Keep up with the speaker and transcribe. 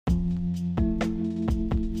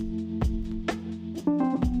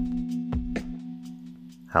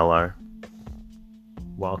Hello.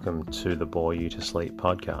 Welcome to the Bore You to Sleep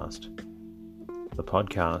podcast. The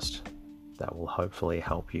podcast that will hopefully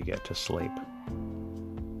help you get to sleep.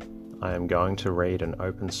 I am going to read an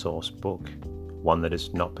open source book, one that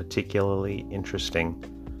is not particularly interesting,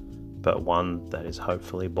 but one that is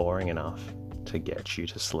hopefully boring enough to get you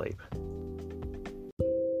to sleep.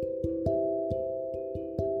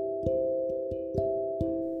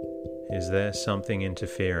 Is there something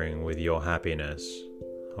interfering with your happiness,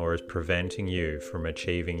 or is preventing you from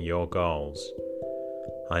achieving your goals?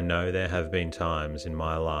 I know there have been times in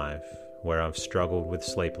my life where I've struggled with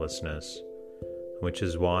sleeplessness, which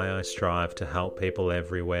is why I strive to help people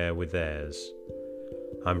everywhere with theirs.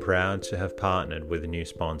 I'm proud to have partnered with a new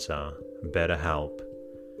sponsor, BetterHelp.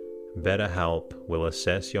 BetterHelp will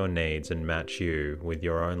assess your needs and match you with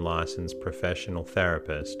your own licensed professional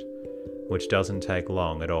therapist, which doesn't take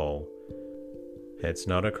long at all. It's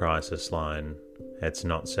not a crisis line. It's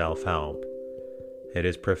not self-help. It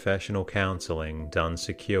is professional counseling done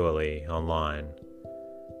securely online.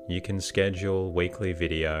 You can schedule weekly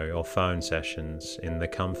video or phone sessions in the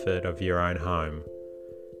comfort of your own home.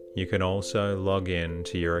 You can also log in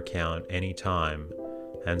to your account anytime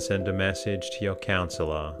and send a message to your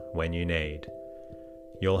counselor when you need.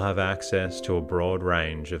 You'll have access to a broad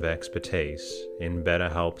range of expertise in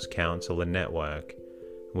BetterHelp's counselor network,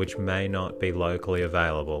 which may not be locally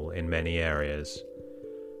available in many areas.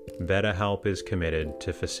 BetterHelp is committed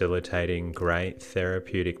to facilitating great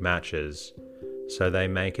therapeutic matches, so they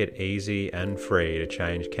make it easy and free to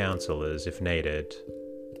change counselors if needed.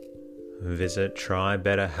 Visit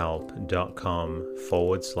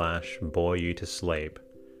trybetterhelp.com/bore you to sleep.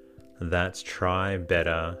 That's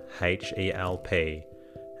TryBetterHelp,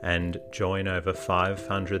 and join over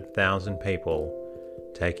 500,000 people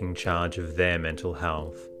taking charge of their mental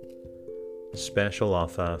health. Special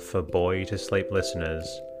offer for Bore You to Sleep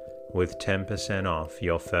listeners with 10% off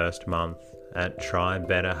your first month at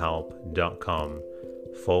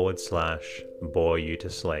trybetterhelp.com/bore you to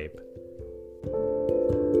sleep.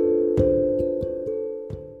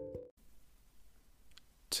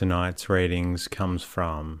 Tonight's readings comes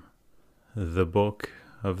from The Book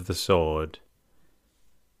of the Sword,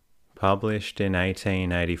 published in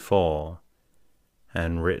 1884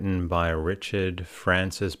 and written by Richard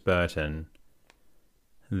Francis Burton.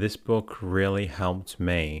 This book really helped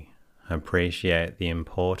me appreciate the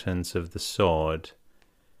importance of the sword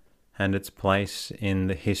and its place in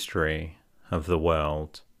the history of the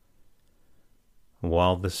world.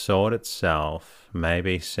 While the sword itself may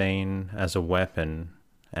be seen as a weapon,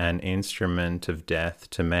 an instrument of death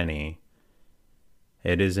to many,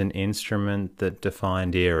 it is an instrument that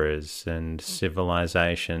defined eras and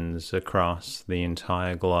civilizations across the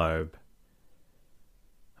entire globe.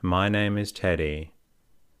 My name is Teddy,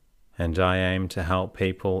 and I aim to help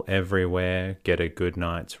people everywhere get a good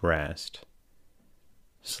night's rest.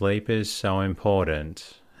 Sleep is so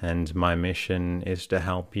important, and my mission is to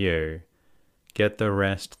help you get the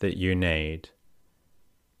rest that you need.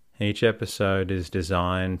 Each episode is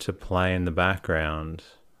designed to play in the background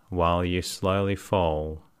while you slowly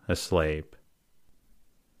fall asleep.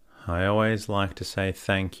 I always like to say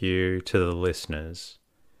thank you to the listeners.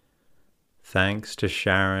 Thanks to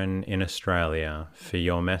Sharon in Australia for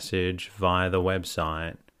your message via the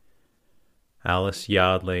website. Alice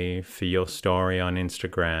Yardley for your story on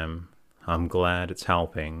Instagram. I'm glad it's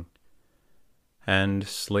helping. And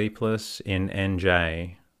Sleepless in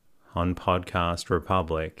NJ on Podcast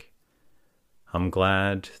Republic. I'm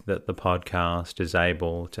glad that the podcast is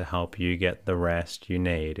able to help you get the rest you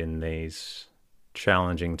need in these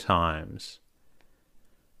challenging times.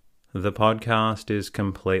 The podcast is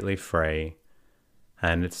completely free,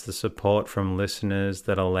 and it's the support from listeners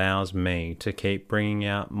that allows me to keep bringing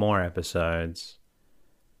out more episodes.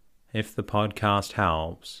 If the podcast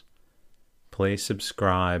helps, please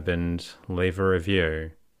subscribe and leave a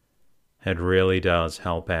review. It really does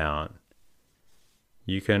help out.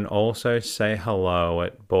 You can also say hello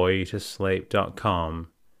at boreyoutosleep.com,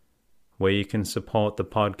 where you can support the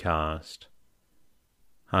podcast.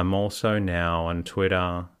 I'm also now on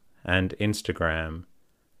Twitter and Instagram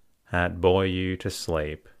at Bore You to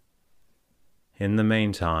Sleep. In the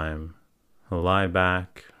meantime, lie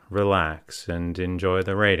back, relax, and enjoy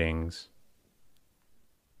the readings.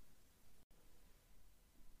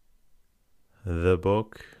 The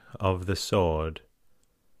Book of the Sword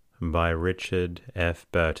by Richard F.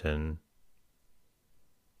 Burton.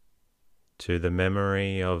 To the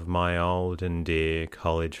memory of my old and dear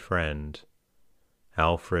college friend,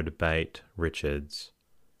 Alfred Bate Richards,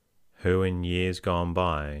 who in years gone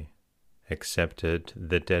by accepted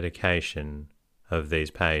the dedication of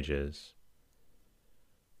these pages.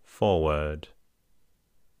 Foreword.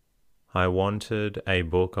 I wanted a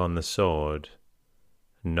book on the sword,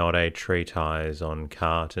 not a treatise on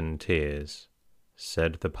cart and tears,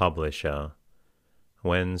 said the publisher,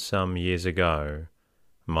 when some years ago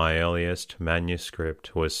my earliest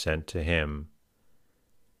manuscript was sent to him.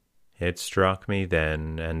 It struck me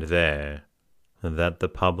then and there that the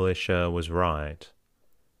publisher was right.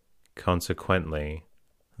 Consequently,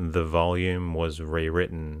 the volume was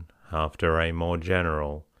rewritten after a more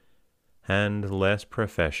general and less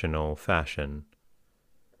professional fashion.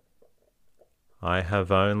 I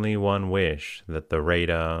have only one wish that the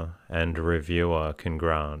reader and reviewer can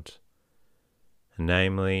grant,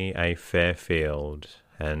 namely a fair field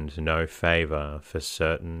and no favour for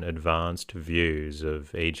certain advanced views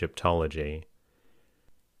of Egyptology.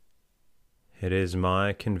 It is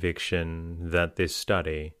my conviction that this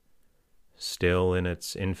study, still in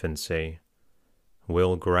its infancy,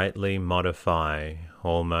 will greatly modify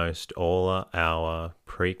almost all our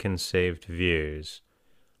preconceived views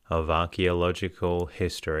of archaeological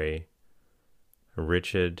history.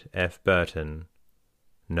 Richard F. Burton,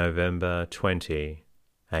 November 20,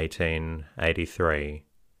 1883.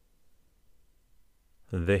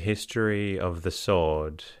 The history of the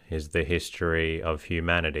sword is the history of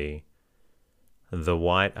humanity. The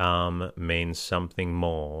white arm means something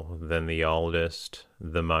more than the oldest,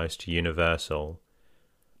 the most universal,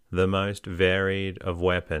 the most varied of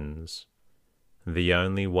weapons, the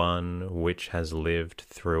only one which has lived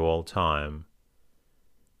through all time.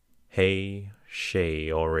 He,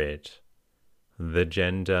 she, or it, the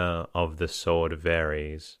gender of the sword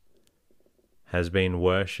varies, has been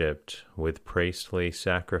worshipped with priestly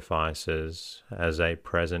sacrifices as a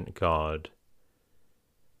present god.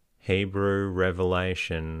 Hebrew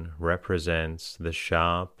revelation represents the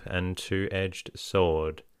sharp and two-edged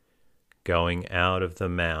sword going out of the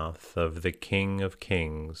mouth of the King of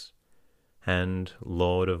Kings and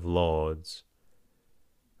Lord of Lords.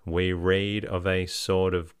 We read of a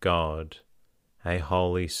sword of God, a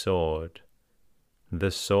holy sword,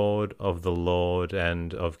 the sword of the Lord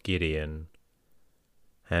and of Gideon.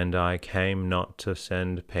 And I came not to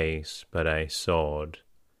send peace, but a sword,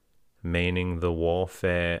 meaning the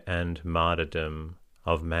warfare and martyrdom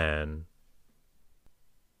of man.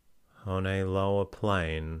 On a lower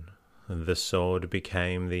plane, the sword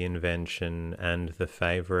became the invention and the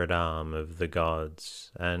favourite arm of the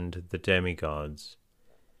gods and the demigods,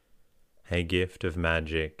 a gift of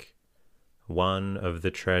magic, one of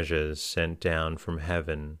the treasures sent down from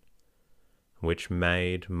heaven, which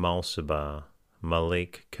made Mulciber,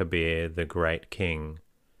 Malik Kabir the great king,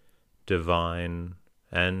 divine,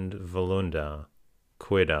 and Volunda,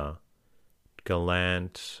 Quidder,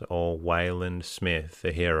 Gallant or Wayland Smith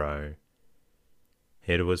a hero.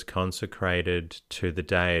 It was consecrated to the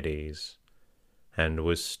deities, and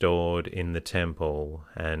was stored in the temple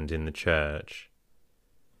and in the church.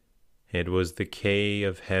 It was the key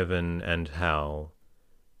of heaven and hell.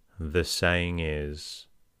 The saying is,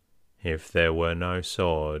 if there were no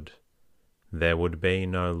sword, there would be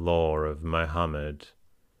no law of Mohammed,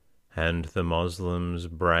 and the Moslem's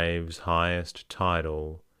brave's highest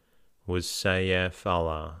title was Sayf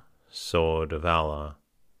Allah, Sword of Allah.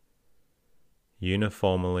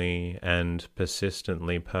 Uniformly and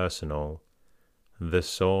persistently personal, the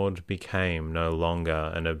sword became no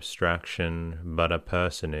longer an abstraction but a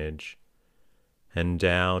personage,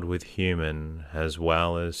 endowed with human as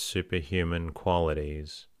well as superhuman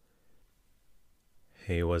qualities.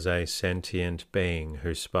 He was a sentient being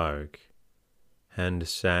who spoke, and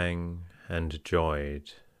sang, and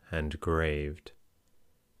joyed, and grieved.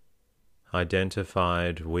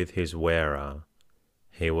 Identified with his wearer,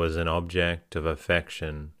 he was an object of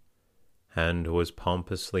affection, and was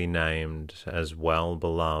pompously named as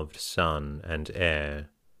well-beloved son and heir.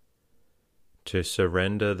 To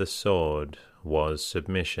surrender the sword was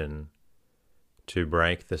submission. To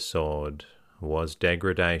break the sword was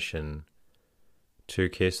degradation. To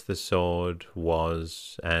kiss the sword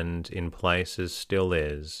was, and in places still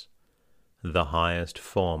is, the highest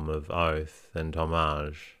form of oath and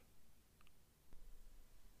homage.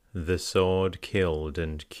 The sword killed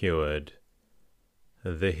and cured.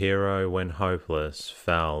 The hero, when hopeless,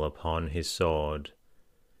 fell upon his sword,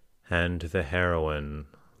 and the heroine,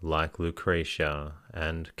 like Lucretia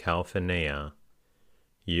and Calphurnia,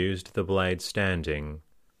 used the blade standing.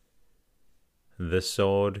 The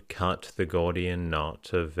sword cut the Gordian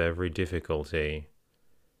knot of every difficulty.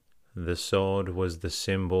 The sword was the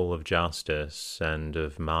symbol of justice and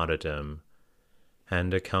of martyrdom,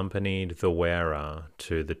 and accompanied the wearer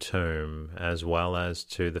to the tomb as well as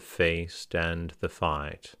to the feast and the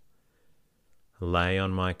fight. Lay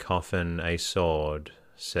on my coffin a sword,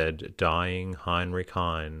 said dying Heinrich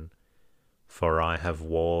Heine, for I have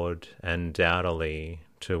warred undoubtedly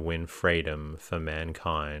to win freedom for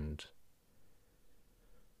mankind.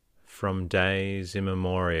 From days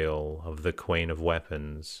immemorial of the Queen of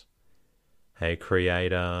Weapons, a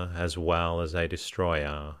creator as well as a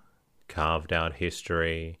destroyer, carved out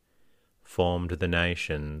history, formed the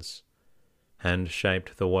nations, and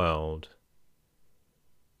shaped the world.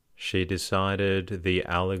 She decided the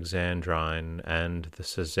Alexandrine and the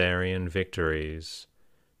Caesarean victories,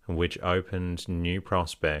 which opened new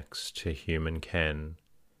prospects to human ken.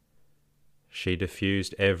 She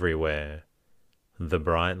diffused everywhere the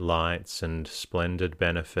bright lights and splendid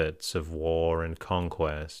benefits of war and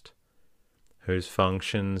conquest, whose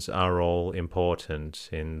functions are all important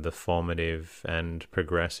in the formative and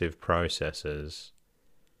progressive processes.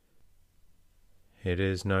 It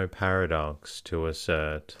is no paradox to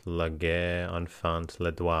assert la guerre enfante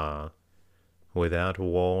le droit. Without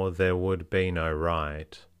war there would be no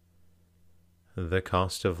right. The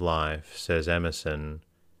cost of life, says Emerson,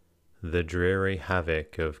 the dreary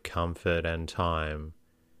havoc of comfort and time,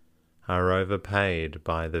 are overpaid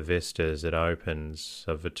by the vistas it opens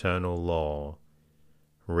of eternal law,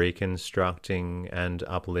 reconstructing and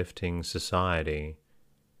uplifting society.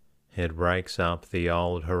 It breaks up the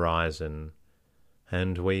old horizon,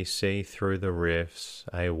 and we see through the rifts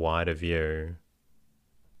a wider view.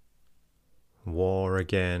 War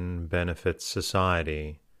again benefits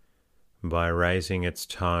society by raising its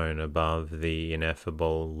tone above the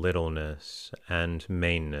ineffable littleness and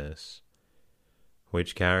meanness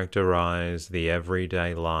which characterize the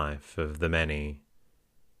everyday life of the many.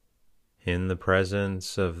 In the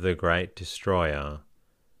presence of the great destroyer,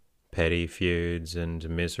 petty feuds and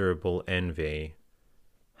miserable envy,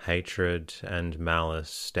 hatred and malice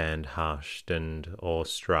stand hushed and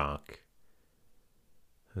awestruck.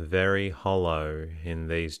 Very hollow in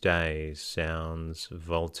these days sounds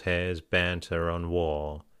Voltaire's banter on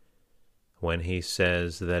war, when he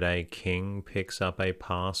says that a king picks up a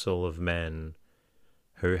parcel of men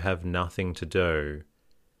who have nothing to do,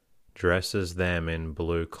 dresses them in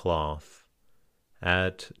blue cloth,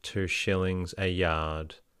 at 2 shillings a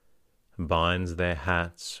yard, binds their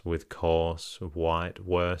hats with coarse white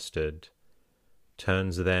worsted,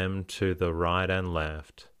 turns them to the right and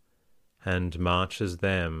left, and marches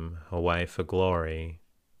them away for glory.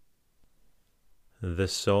 The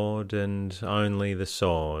sword, and only the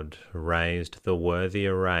sword, raised the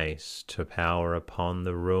worthier race to power upon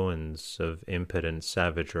the ruins of impotent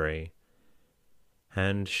savagery,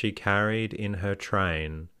 and she carried in her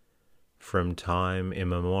train, from time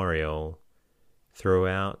immemorial,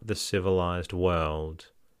 throughout the civilized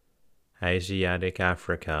world, Asiatic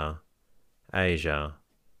Africa, Asia,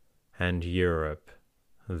 and Europe,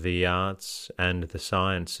 the arts and the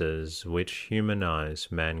sciences which humanize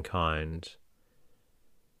mankind.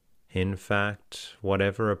 In fact,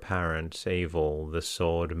 whatever apparent evil the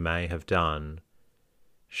sword may have done,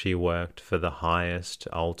 she worked for the highest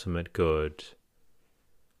ultimate good.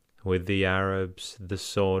 With the Arabs, the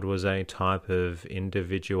sword was a type of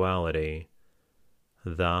individuality.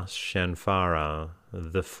 Thus Shanfara,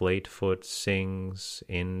 the Fleetfoot, sings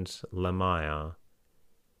in Lamia,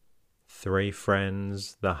 3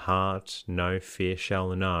 friends the heart no fear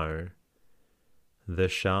shall know, the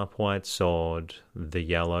sharp white sword, the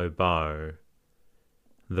yellow bow,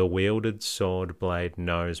 the wielded sword blade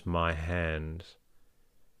knows my hand,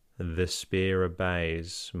 the spear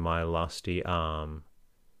obeys my lusty arm.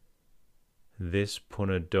 This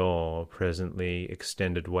punador presently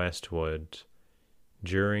extended westward.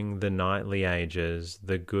 During the knightly ages,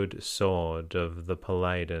 the good sword of the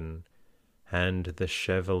paladin and the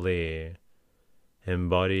chevalier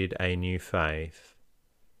embodied a new faith,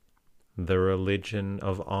 the religion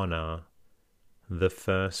of honor, the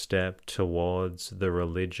first step towards the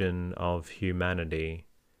religion of humanity.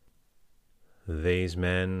 These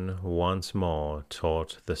men once more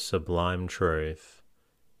taught the sublime truth,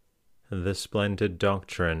 the splendid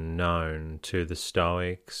doctrine known to the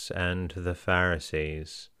Stoics and the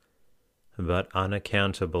Pharisees, but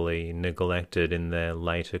unaccountably neglected in their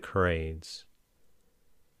later creeds.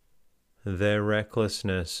 Their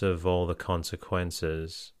recklessness of all the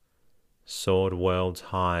consequences soared worlds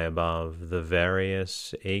high above the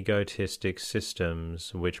various egotistic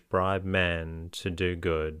systems which bribe man to do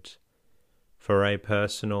good, for a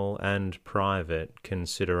personal and private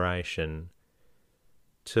consideration,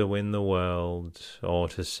 to win the world or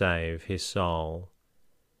to save his soul.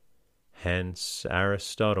 Hence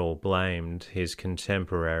Aristotle blamed his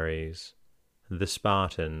contemporaries, the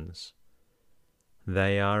Spartans.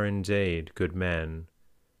 They are indeed good men,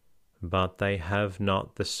 but they have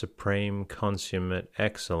not the supreme consummate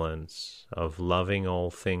excellence of loving all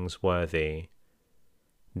things worthy,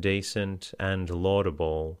 decent and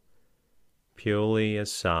laudable, purely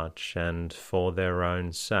as such and for their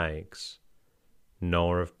own sakes,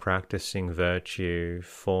 nor of practicing virtue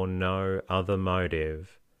for no other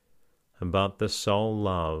motive but the sole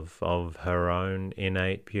love of her own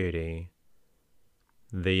innate beauty,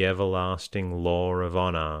 the everlasting law of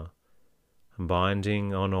honour,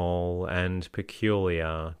 binding on all and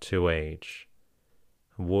peculiar to each,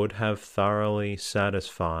 would have thoroughly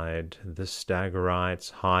satisfied the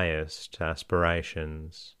Stagirite's highest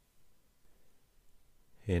aspirations.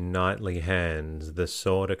 In knightly hands the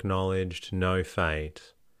sword acknowledged no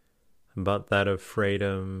fate but that of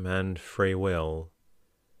freedom and free will,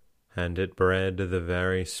 and it bred the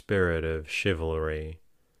very spirit of chivalry,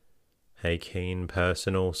 a keen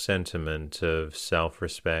personal sentiment of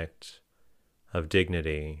self-respect, of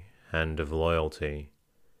dignity, and of loyalty,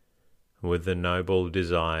 with the noble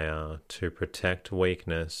desire to protect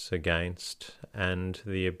weakness against and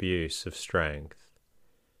the abuse of strength.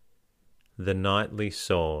 The knightly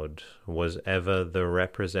sword was ever the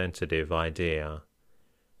representative idea,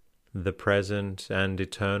 the present and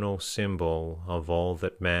eternal symbol of all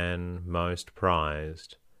that man most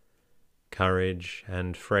prized, courage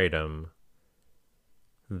and freedom.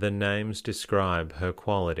 The names describe her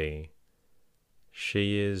quality.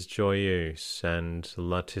 She is Joyeuse and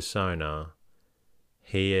Latisona.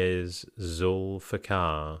 He is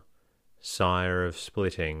Zul-Fakar, sire of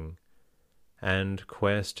Splitting, and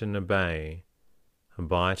Questenabay,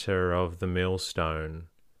 biter of the millstone.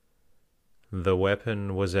 The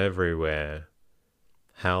weapon was everywhere,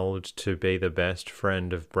 held to be the best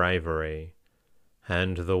friend of bravery,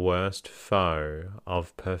 and the worst foe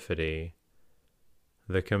of perfidy,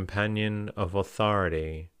 the companion of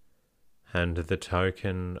authority, and the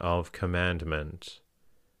token of commandment,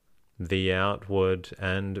 the outward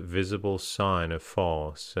and visible sign of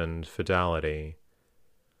force and fidelity,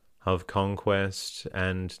 of conquest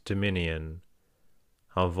and dominion,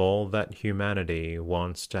 of all that humanity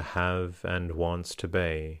wants to have and wants to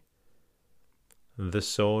be. The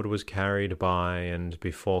sword was carried by and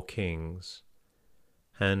before kings,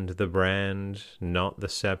 and the brand, not the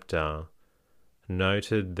sceptre,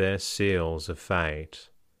 noted their seals of fate.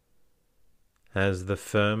 As the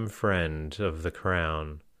firm friend of the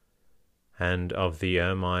crown, and of the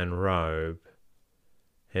ermine robe,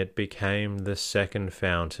 it became the second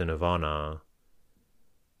fountain of honour.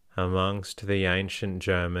 Amongst the ancient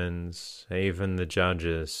Germans, even the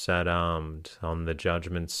judges sat armed on the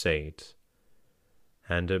judgment seat,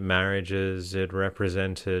 and at marriages it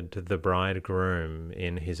represented the bridegroom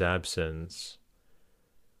in his absence.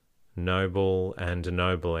 Noble and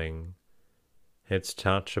ennobling, its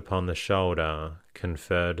touch upon the shoulder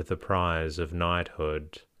conferred the prize of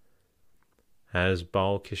knighthood. As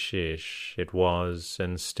Bal-Kashish it was,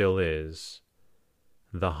 and still is,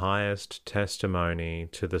 the highest testimony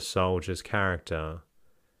to the soldier's character,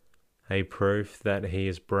 a proof that he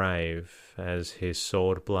is brave as his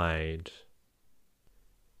sword blade.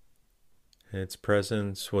 Its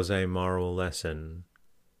presence was a moral lesson.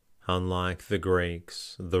 Unlike the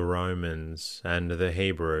Greeks, the Romans, and the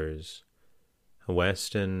Hebrews,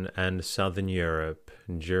 Western and Southern Europe,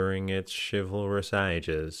 during its chivalrous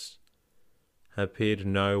ages, appeared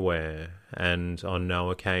nowhere and on no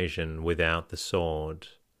occasion without the sword.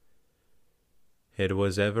 It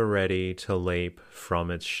was ever ready to leap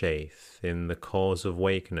from its sheath in the cause of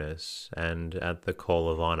weakness and at the call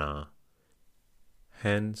of honour.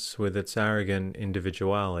 Hence, with its arrogant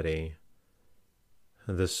individuality,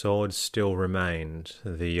 the sword still remained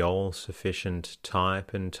the all-sufficient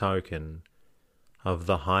type and token of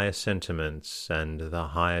the higher sentiments and the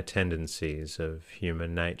higher tendencies of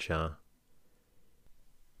human nature.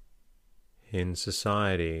 In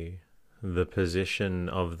society, the position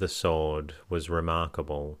of the sword was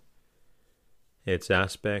remarkable. Its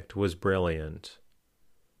aspect was brilliant.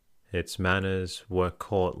 Its manners were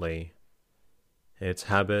courtly. Its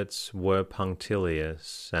habits were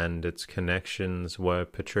punctilious, and its connections were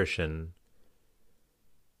patrician.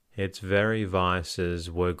 Its very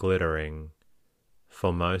vices were glittering,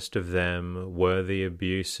 for most of them were the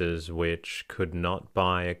abuses which could not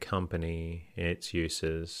buy accompany its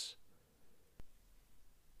uses.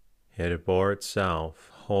 It bore itself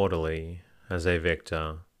haughtily as a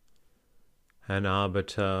victor, an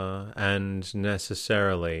arbiter, and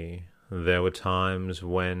necessarily there were times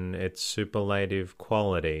when its superlative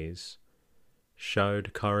qualities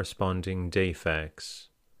showed corresponding defects.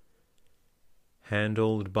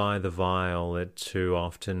 Handled by the vile it too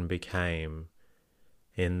often became,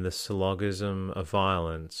 in the syllogism of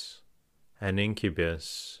violence, an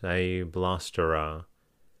incubus, a blusterer,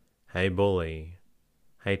 a bully,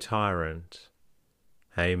 a tyrant,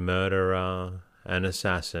 a murderer, an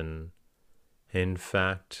assassin, in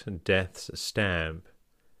fact, death's stamp,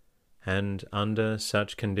 and under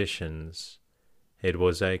such conditions it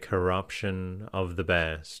was a corruption of the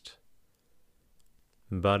best.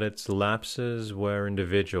 But its lapses were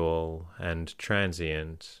individual and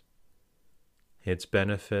transient. Its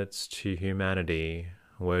benefits to humanity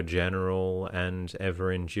were general and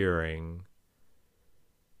ever-enduring.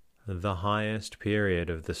 The highest period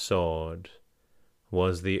of the sword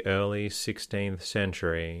was the early 16th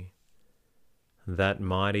century, that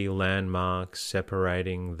mighty landmark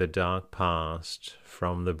separating the dark past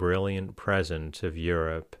from the brilliant present of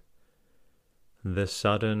Europe, the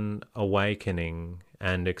sudden awakening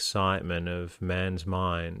and excitement of man's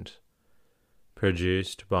mind,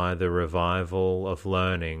 produced by the revival of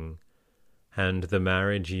learning and the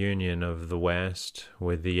marriage union of the West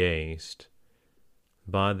with the East,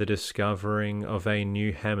 by the discovering of a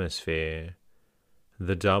new hemisphere,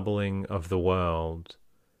 the doubling of the world,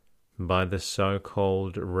 by the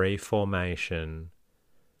so-called Reformation,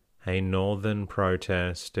 a northern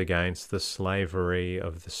protest against the slavery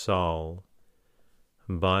of the soul,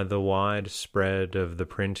 by the wide spread of the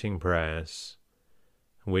printing press,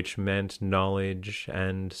 which meant knowledge,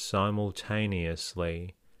 and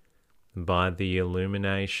simultaneously by the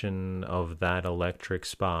illumination of that electric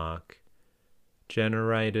spark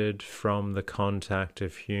generated from the contact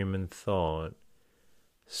of human thought,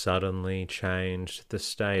 suddenly changed the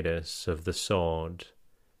status of the sword.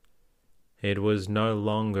 It was no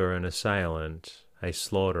longer an assailant, a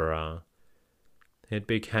slaughterer. It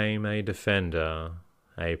became a defender,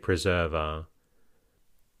 a preserver.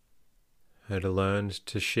 It learned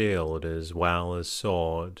to shield as well as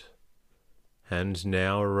sword, and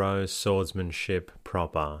now arose swordsmanship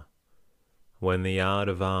proper, when the art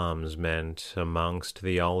of arms meant amongst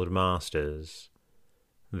the old masters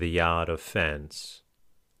the art of fence.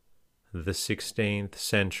 The 16th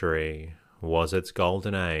century was its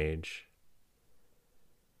golden age.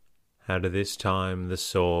 At this time the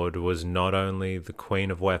sword was not only the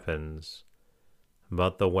queen of weapons,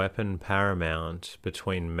 but the weapon paramount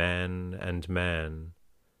between man and man,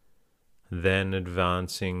 then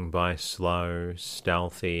advancing by slow,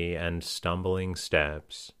 stealthy, and stumbling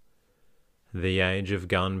steps. The age of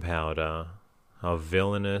gunpowder, of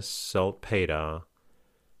villainous saltpetre,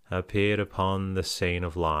 appeared upon the scene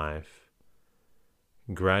of life.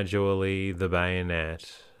 Gradually the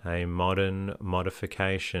bayonet, a modern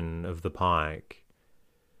modification of the pike,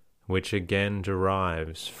 which again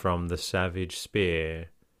derives from the savage spear,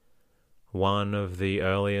 one of the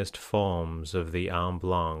earliest forms of the arme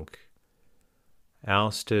blanc,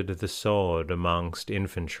 ousted the sword amongst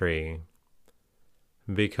infantry,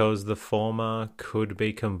 because the former could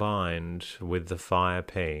be combined with the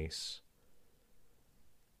fire-piece.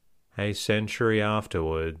 A century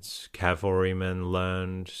afterwards, cavalrymen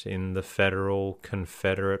learned in the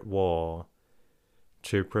Federal-Confederate War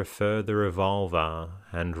to prefer the revolver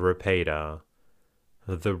and repeater,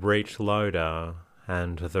 the breech-loader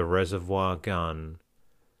and the reservoir gun,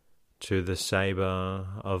 to the sabre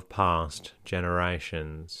of past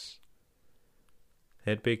generations.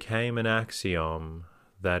 It became an axiom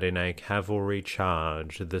that in a cavalry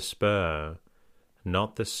charge the spur,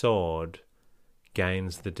 not the sword,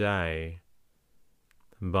 gains the day.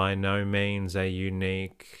 By no means a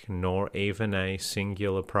unique nor even a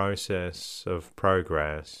singular process of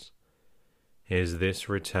progress is this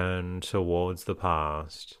return towards the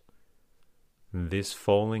past, this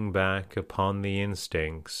falling back upon the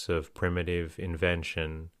instincts of primitive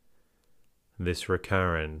invention, this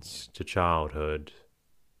recurrence to childhood.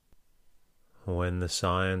 When the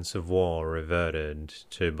science of war reverted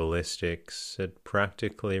to ballistics, it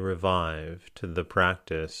practically revived the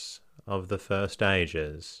practice of the first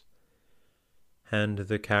ages, and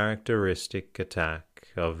the characteristic attack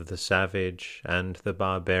of the savage and the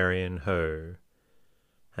barbarian who,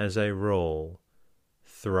 as a rule,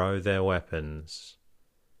 throw their weapons.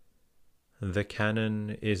 The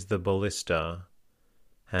cannon is the ballista,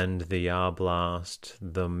 and the arblast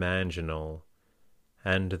the mangonel,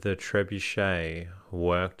 and the trebuchet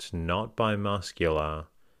worked not by muscular,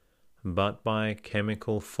 but by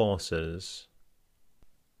chemical forces.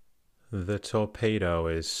 The torpedo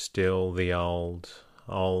is still the old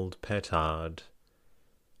petard.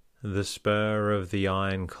 The spur of the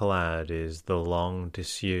ironclad is the long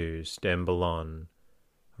disused emballon,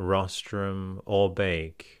 rostrum or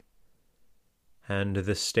beak, and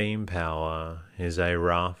the steam power is a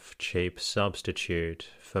rough, cheap substitute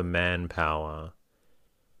for manpower.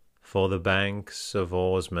 For the banks of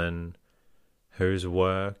oarsmen whose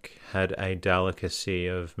work had a delicacy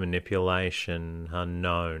of manipulation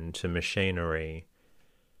unknown to machinery,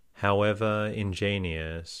 however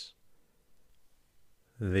ingenious.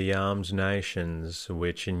 The armed nations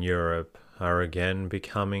which in Europe are again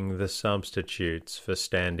becoming the substitutes for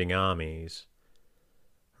standing armies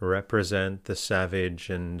represent the savage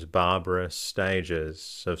and barbarous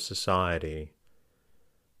stages of society,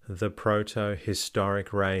 the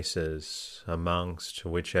proto-historic races amongst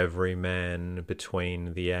which every man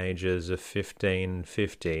between the ages of 15 and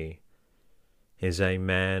 50 is a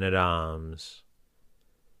man-at-arms.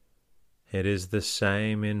 It is the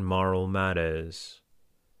same in moral matters.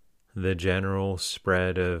 The general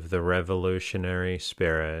spread of the revolutionary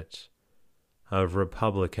spirit, of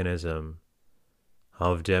republicanism,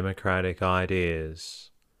 of democratic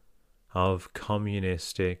ideas, of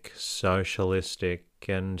communistic, socialistic,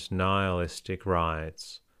 and nihilistic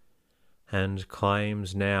rights, and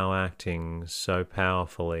claims now acting so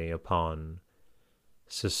powerfully upon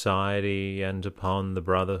society and upon the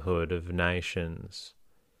brotherhood of nations,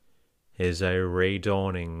 is a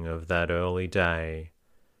redawning of that early day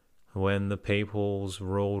when the peoples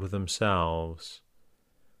ruled themselves,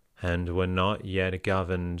 and were not yet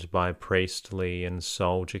governed by priestly and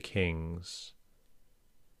soldier kings.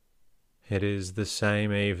 It is the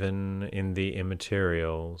same even in the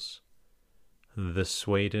immaterials. The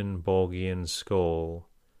Swedenborgian school,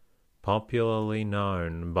 popularly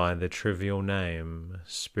known by the trivial name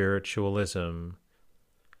spiritualism,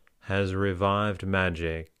 has revived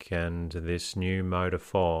magic, and this new motor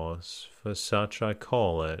force, for such I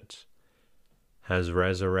call it, has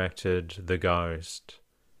resurrected the ghost,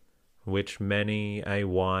 which many a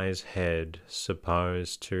wise head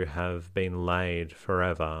supposed to have been laid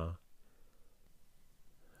forever.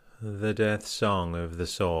 The death song of the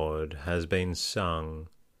sword has been sung,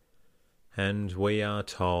 and we are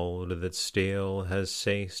told that steel has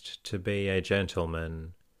ceased to be a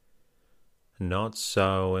gentleman. Not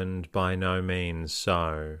so, and by no means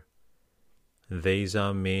so. These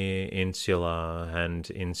are mere insular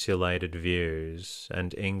and insulated views,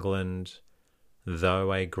 and England,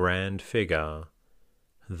 though a grand figure,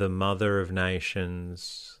 the mother of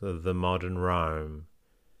nations, the modern Rome,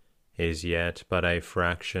 is yet but a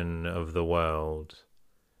fraction of the world.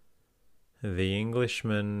 The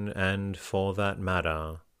Englishman, and for that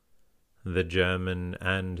matter, the German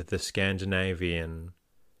and the Scandinavian,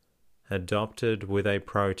 adopted with a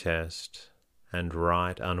protest, and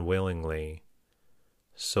right unwillingly,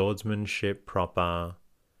 swordsmanship proper,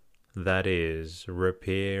 that is,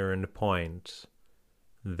 rapier and point,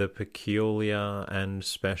 the peculiar and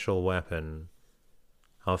special weapon,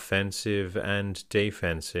 offensive and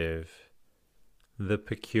defensive, the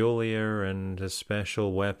peculiar and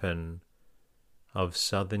especial weapon of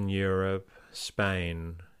Southern Europe,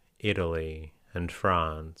 Spain, Italy, and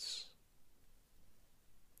France.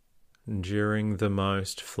 During the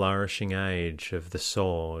most flourishing age of the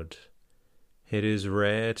sword, it is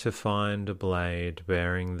rare to find a blade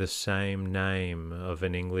bearing the same name of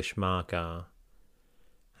an English marker,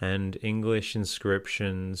 and English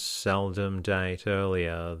inscriptions seldom date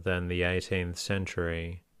earlier than the 18th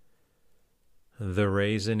century. The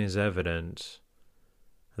reason is evident.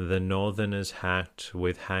 The northerners hacked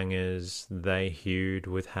with hangers, they hewed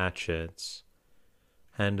with hatchets,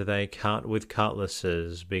 and they cut with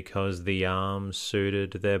cutlasses because the arms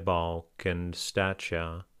suited their bulk and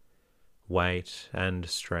stature, weight and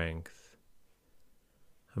strength.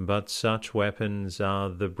 But such weapons are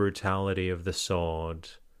the brutality of the sword.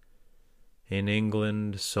 In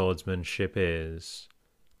England swordsmanship is,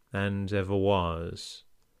 and ever was,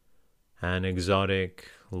 an exotic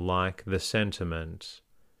like the sentiment,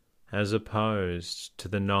 as opposed to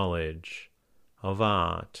the knowledge of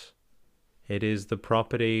art. It is the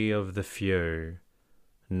property of the few,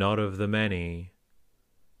 not of the many,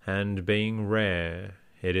 and being rare,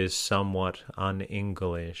 it is somewhat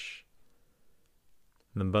un-English.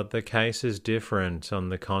 But the case is different on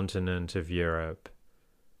the continent of Europe.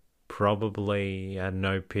 Probably at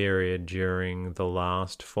no period during the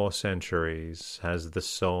last 4 centuries has the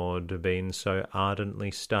sword been so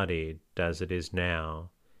ardently studied as it is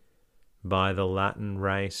now, by the Latin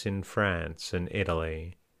race in France and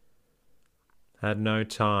Italy. At no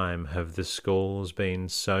time have the schools been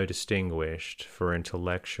so distinguished for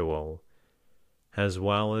intellectual as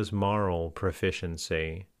well as moral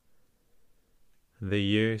proficiency. The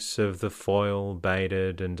use of the foil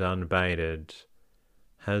baited and unbaited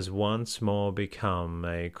has once more become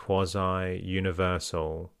a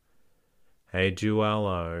quasi-universal, a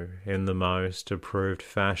duello in the most approved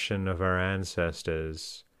fashion of our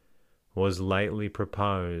ancestors, was lately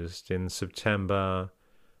proposed in September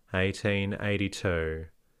 1882,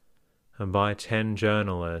 by 10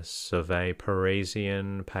 journalists of a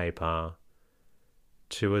Parisian paper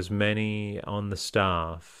to as many on the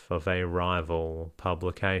staff of a rival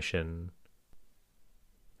publication.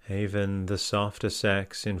 Even the softer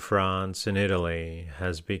sex in France and Italy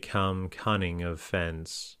has become cunning of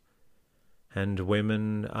fence, and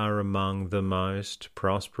women are among the most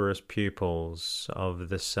prosperous pupils of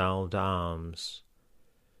the Salle d'Armes.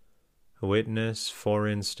 Witness, for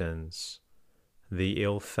instance, the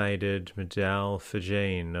ill-fated Madame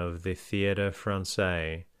Fagin of the Théâtre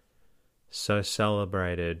Français, so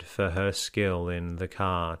celebrated for her skill in the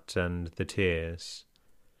carte and the tierce,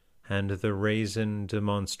 and the reason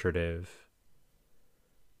demonstrative.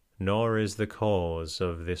 Nor is the cause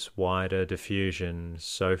of this wider diffusion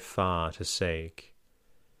so far to seek.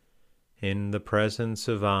 In the presence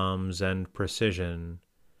of arms and precision,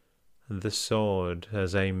 the sword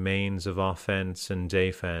as a means of offense and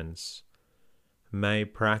defense may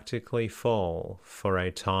practically fall for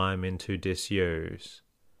a time into disuse.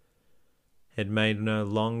 It may no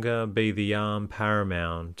longer be the arm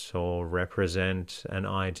paramount or represent an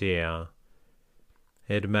idea.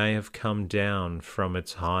 It may have come down from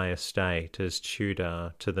its high estate as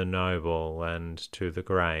tutor to the noble and to the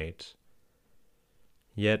great.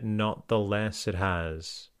 Yet not the less it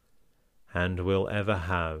has, and will ever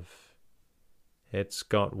have. It's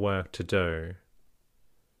got work to do.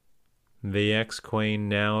 The ex-queen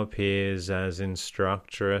now appears as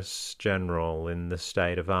instructress general in the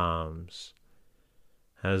state of arms.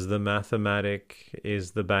 As the mathematic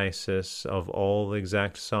is the basis of all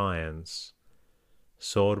exact science,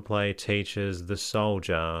 swordplay teaches the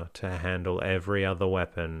soldier to handle every other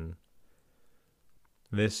weapon.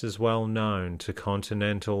 This is well known to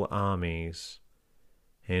continental armies,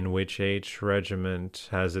 in which each regiment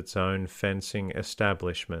has its own fencing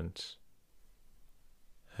establishment.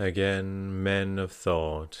 Again, men of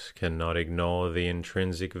thought cannot ignore the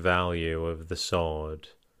intrinsic value of the sword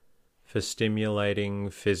for stimulating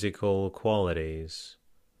physical qualities.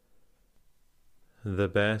 The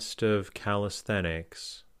best of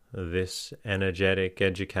calisthenics, this energetic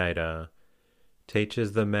educator,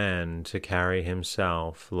 teaches the man to carry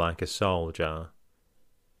himself like a soldier.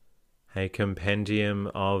 A compendium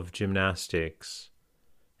of gymnastics,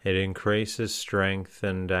 it increases strength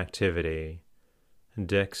and activity,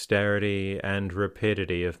 dexterity and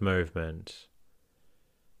rapidity of movement.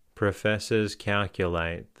 Professors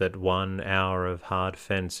calculate that 1 hour of hard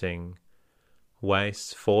fencing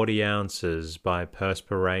wastes 40 ounces by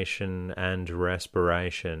perspiration and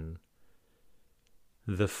respiration.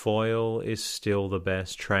 The foil is still the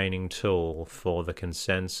best training tool for the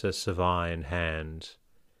consensus of eye and hand,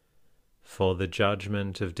 for the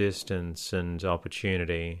judgment of distance and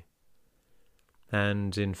opportunity,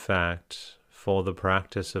 and, in fact, for the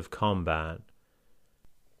practice of combat.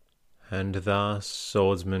 And thus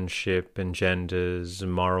swordsmanship engenders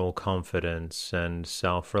moral confidence and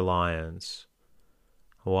self-reliance,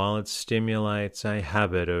 while it stimulates a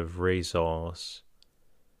habit of resource.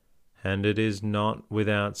 And it is not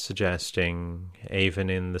without suggesting, even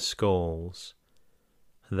in the schools,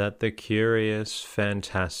 that the curious,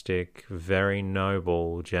 fantastic, very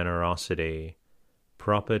noble generosity,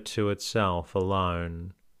 proper to itself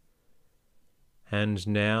alone. And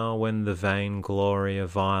now when the vain glory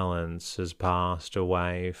of violence has passed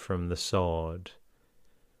away from the sword,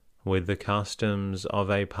 with the customs of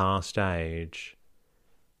a past age,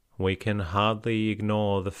 we can hardly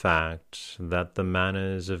ignore the fact that the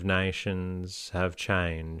manners of nations have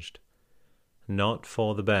changed, not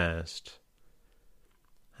for the best.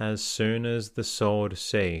 As soon as the sword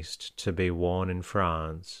ceased to be worn in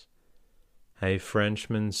France, a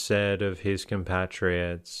Frenchman said of his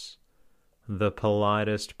compatriots, the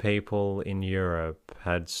politest people in Europe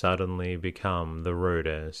had suddenly become the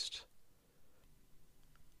rudest.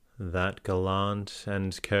 That gallant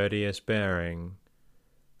and courteous bearing,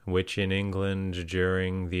 which in England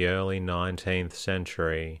during the early 19th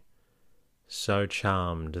century so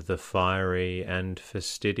charmed the fiery and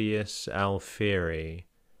fastidious Alfieri,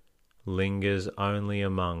 lingers only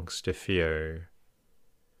amongst a few.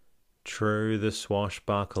 True, the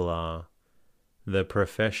swashbuckler, the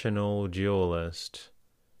professional duellist,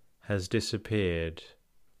 has disappeared,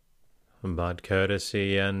 but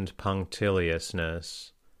courtesy and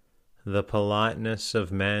punctiliousness, the politeness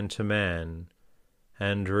of man to man,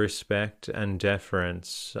 and respect and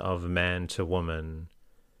deference of man to woman,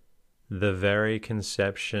 the very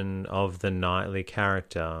conception of the knightly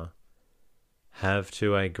character, have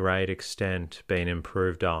to a great extent been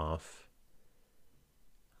improved off.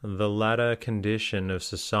 The latter condition of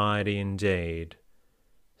society indeed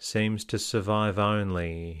seems to survive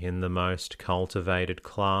only in the most cultivated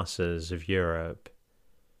classes of Europe,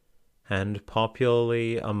 and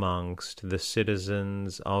popularly amongst the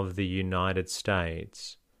citizens of the United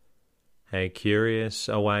States, a curious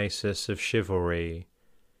oasis of chivalry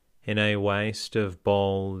in a waste of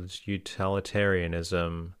bold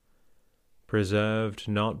utilitarianism, preserved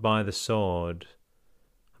not by the sword,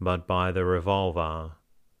 but by the revolver.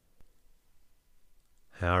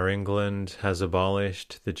 Our England has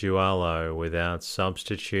abolished the duello without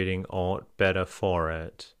substituting aught better for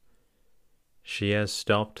it. She has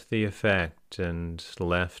stopped the effect and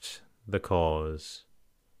left the cause.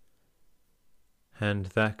 And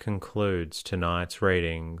that concludes tonight's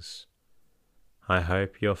readings. I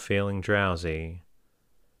hope you're feeling drowsy.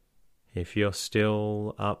 If you're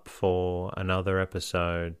still up for another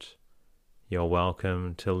episode, you're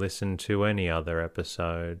welcome to listen to any other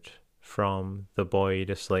episode from the Bore You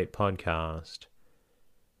to Sleep podcast.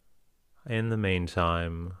 In the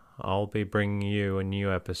meantime, I'll be bringing you a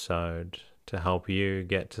new episode to help you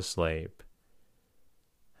get to sleep.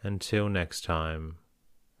 Until next time,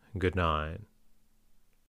 good night.